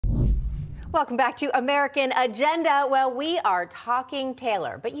Welcome back to American Agenda. Well, we are talking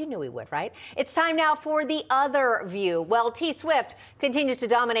Taylor, but you knew we would, right? It's time now for the other view. Well, T Swift continues to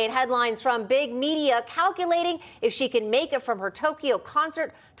dominate headlines from big media, calculating if she can make it from her Tokyo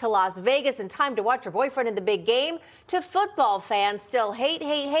concert to Las Vegas in time to watch her boyfriend in the big game, to football fans still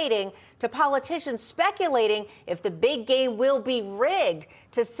hating, to politicians speculating if the big game will be rigged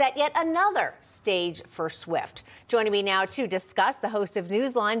to set yet another stage for Swift. Joining me now to discuss, the host of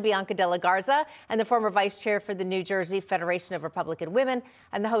Newsline, Bianca De La Garza, and the former vice chair for the New Jersey Federation of Republican Women,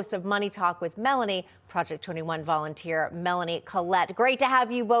 and the host of Money Talk with Melanie, Project 21 volunteer Melanie Collette. Great to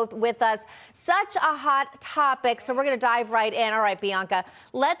have you both with us. Such a hot topic, so we're going to dive right in. All right, Bianca,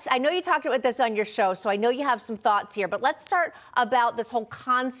 I know you talked about this on your show, so I know you have some thoughts here, but let's start about this whole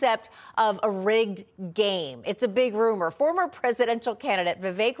concept of a rigged game. It's a big rumor. Former presidential candidate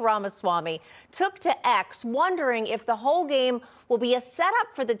Vivek Ramaswamy took to X wondering if the whole game will be a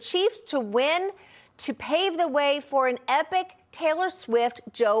setup for the Chiefs to win, to pave the way for an epic Taylor Swift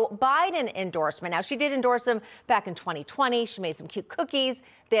Joe Biden endorsement. Now, she did endorse him back in 2020. She made some cute cookies.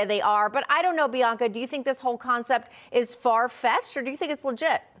 There they are. But I don't know, Bianca, do you think this whole concept is far-fetched, or do you think it's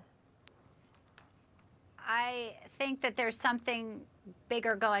legit? I think that there's something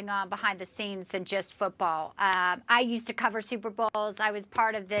bigger going on behind the scenes than just football. I used to cover Super Bowls. I was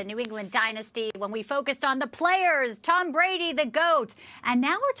part of the New England dynasty when we focused on the players, Tom Brady, the GOAT. And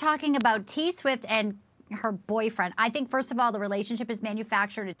now we're talking about T Swift and her boyfriend. I think, first of all, the relationship is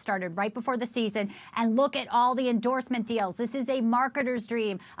manufactured. It started right before the season. And look at all the endorsement deals. This is a marketer's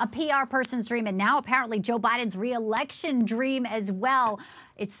dream, a PR person's dream, and now apparently Joe Biden's re-election dream as well.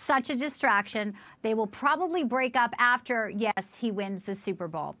 It's such a distraction. They will probably break up after, yes, he wins the Super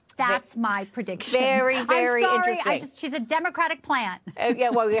Bowl. That's my prediction. Very interesting. She's a Democratic plant. Yeah,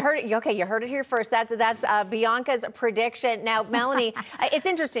 well, you heard it. Okay, you heard it here first. That's Bianca's prediction. Now, Melanie, it's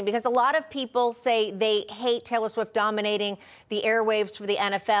interesting because a lot of people say they hate Taylor Swift dominating the airwaves for the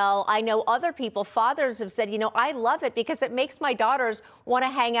NFL. I know other people, fathers, have said, you know, I love it because it makes my daughters want to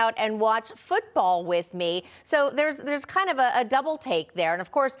hang out and watch football with me. So there's kind of a double take there. And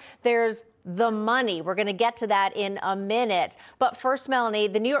of course, there's the money. We're going to get to that in a minute. But first, Melanie,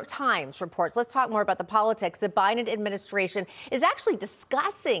 the New York Times reports, let's talk more about the politics. The Biden administration is actually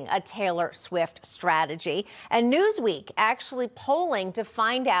discussing a Taylor Swift strategy. And Newsweek actually polling to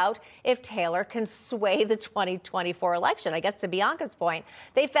find out if Taylor can sway the 2024 election. I guess to Bianca's point,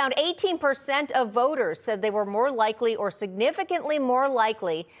 they found 18% of voters said they were more likely or significantly more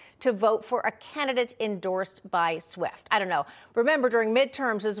likely to vote for a candidate endorsed by Swift. I don't know. Remember, during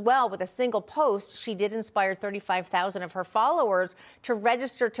midterms as well, with a single post, she did inspire 35,000 of her followers to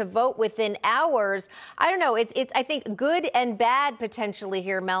register to vote within hours. I don't know. It's I think, good and bad potentially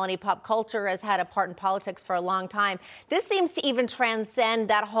here, Melanie. Pop culture has had a part in politics for a long time. This seems to even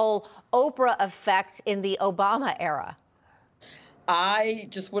transcend that whole Oprah effect in the Obama era. I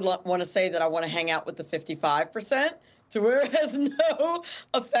just would want to say that I want to hang out with the 55%. To where it has no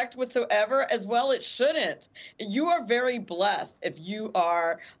effect whatsoever, as well it shouldn't. You are very blessed if you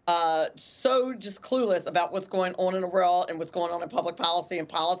are so just clueless about what's going on in the world and what's going on in public policy and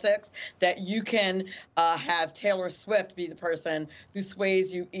politics that you can have Taylor Swift be the person who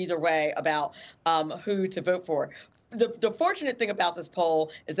sways you either way about who to vote for. The fortunate thing about this poll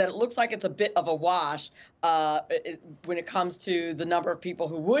is that it looks like it's a bit of a wash when it comes to the number of people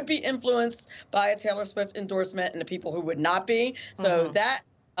who would be influenced by a Taylor Swift endorsement and the people who would not be. So that,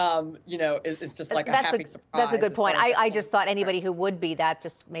 you know, is just like a happy surprise. That's a good point. I just thought anybody who would be that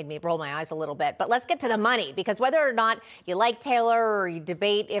just made me roll my eyes a little bit. But let's get to the money, because whether or not you like Taylor or you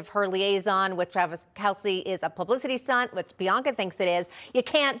debate if her liaison with Travis Kelce is a publicity stunt, which Bianca thinks it is, you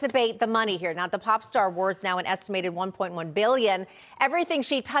can't debate the money here. Now, the pop star worth now an estimated $1.1 billion. Everything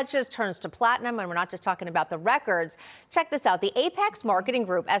she touches turns to platinum, and we're not just talking about the records. Check this out. The Apex Marketing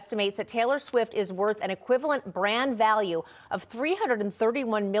Group estimates that Taylor Swift is worth an equivalent brand value of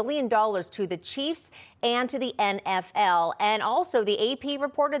 $331 million to the Chiefs and to the NFL. And also, the AP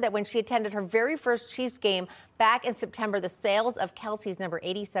reported that when she attended her very first Chiefs game back in September, the sales of Kelce's number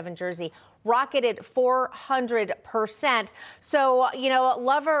 87 jersey rocketed 400%. So, you know,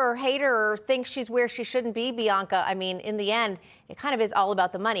 love her or hate her or think she's where she shouldn't be, Bianca, I mean, in the end, it kind of is all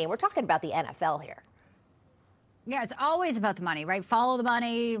about the money. And we're talking about the NFL here. Yeah, it's always about the money, right? Follow the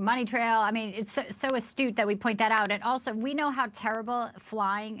money, money trail. I mean, it's so astute that we point that out. And also, we know how terrible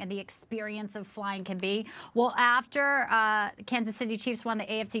flying and the experience of flying can be. Well, after Kansas City Chiefs won the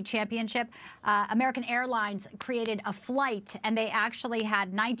AFC Championship, American Airlines created a flight, and they actually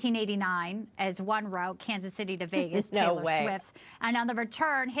had 1989 as one route, Kansas City to Vegas, No Taylor way. Swift's. And on the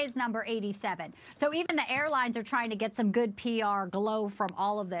return, his number 87. So even the airlines are trying to get some good PR glow from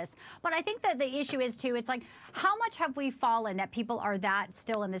all of this. But I think that the issue is, too, it's like, how much have we fallen that people are that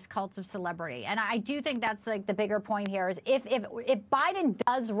still in this cult of celebrity? And I do think that's like the bigger point here is if Biden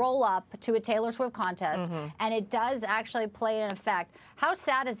does roll up to a Taylor Swift contest and it does actually play an effect, how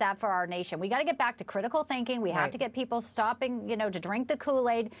sad is that for our nation? We got to get back to critical thinking. We have to get people stopping, to drink the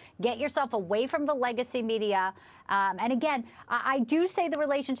Kool-Aid, get yourself away from the legacy media. And again, I do say the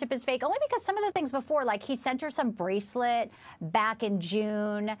relationship is fake only because some of the things before, like he sent her some bracelet back in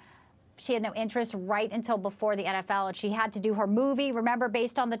June. She had no interest right until before the NFL, and she had to do her movie, remember,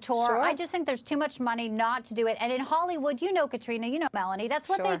 based on the tour. Sure. I just think there's too much money not to do it. And in Hollywood, Katrina, Melanie, that's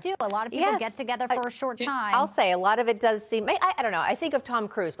what they do. A lot of people get together for a short time. I'll say a lot of it does seem, I don't know, I think of Tom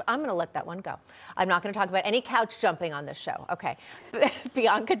Cruise, but I'm going to let that one go. I'm not going to talk about any couch jumping on this show. Okay.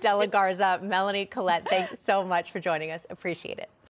 Bianca Della Garza, Melanie, Collette, thanks so much for joining us. Appreciate it.